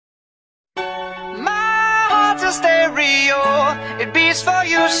a stereo, it beats for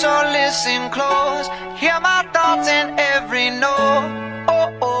you, so listen close. Hear my thoughts in every note.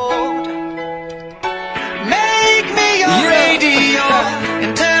 Make me your radio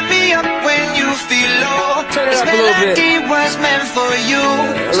and turn me up when you feel low. This melody was meant for you,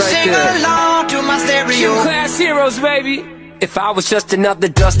 so sing along to my stereo. Class heroes, baby. If I was just another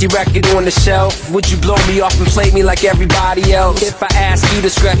dusty record on the shelf, would you blow me off and play me like everybody else? If I asked you to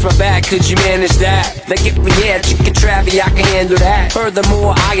scratch my back, could you manage that? Like if we had chicken Travie, I can handle that.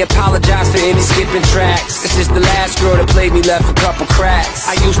 Furthermore, I apologize for any skipping tracks. This is the last girl that played me, left a couple cracks.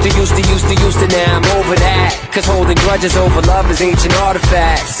 I used to, now I'm over that. Cause holding grudges over love is ancient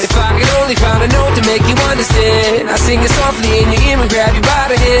artifacts. If I could only find a note to make you understand, I sing it softly in your ear and grab you by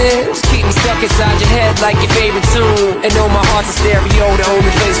the hands. Keep me stuck inside your head like your favorite tune, and know my heart's a stereo, the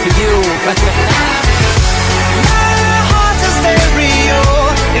only place for you. My heart's a stereo,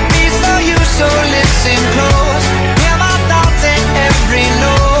 it beats for you, so listen close. Hear my thoughts in every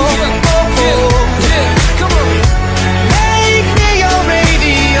note. Come on. Make me your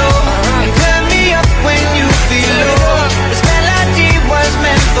radio and turn me up when you feel low. This melody was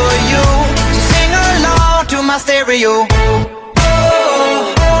meant for you, so sing along to my stereo.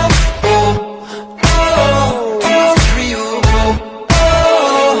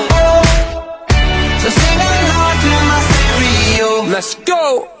 Let's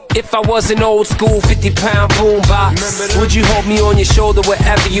go! If I was an old school 50-pound boombox, would you hold me on your shoulder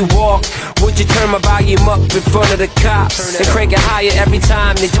wherever you walk? Would you turn my volume up in front of the cops and crank it higher every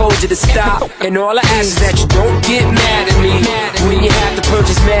time they told you to stop? And all I ask is that you don't get mad at me when you have to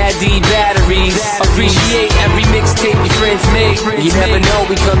purchase Mad D batteries. Appreciate every mixtape your friends make. You never know,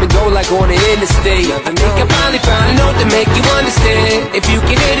 we come and go like on the interstate. I think I finally found a note to make you understand. If you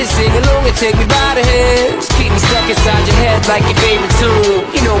can hit it, sing along and take me by the hands. Keep me stuck inside your head like your favorite tune.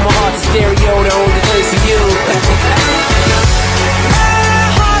 You know my heart's a stereo, the only place for you. My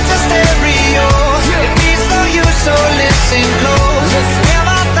heart's a stereo, it beats for you, so listen close. Hear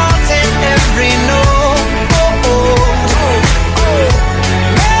my thoughts in every note.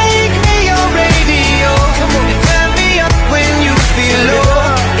 Make me your radio and turn me up when you feel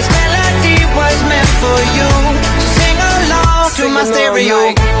low. This melody was meant for you, so sing along to my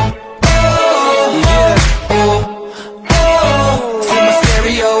stereo.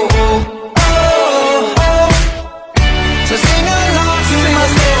 So sing along to my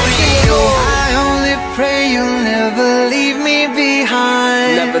stereo. I only pray you'll never leave me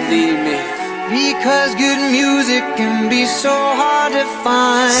behind. Never leave me. Because good music can be so hard to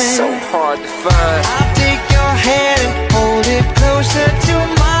find. So hard to find. I'll take your hand and hold it closer to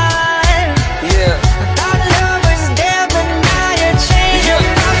mine. Yeah. Our love was there, but now you're changing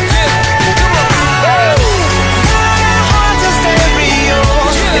my mind. My heart's a stereo,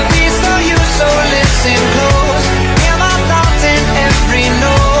 it beats for you, so listen close. Hear my thoughts in every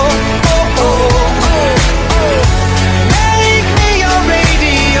note. Make me your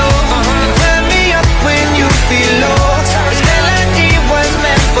radio and turn me up when you feel low. This melody was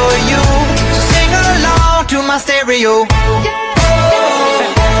meant for you, so sing along to my stereo.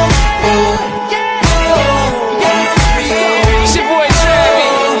 It's your boy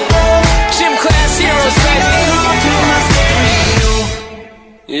Travie, Gym Class Heroes, baby.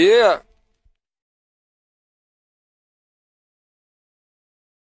 Yeah.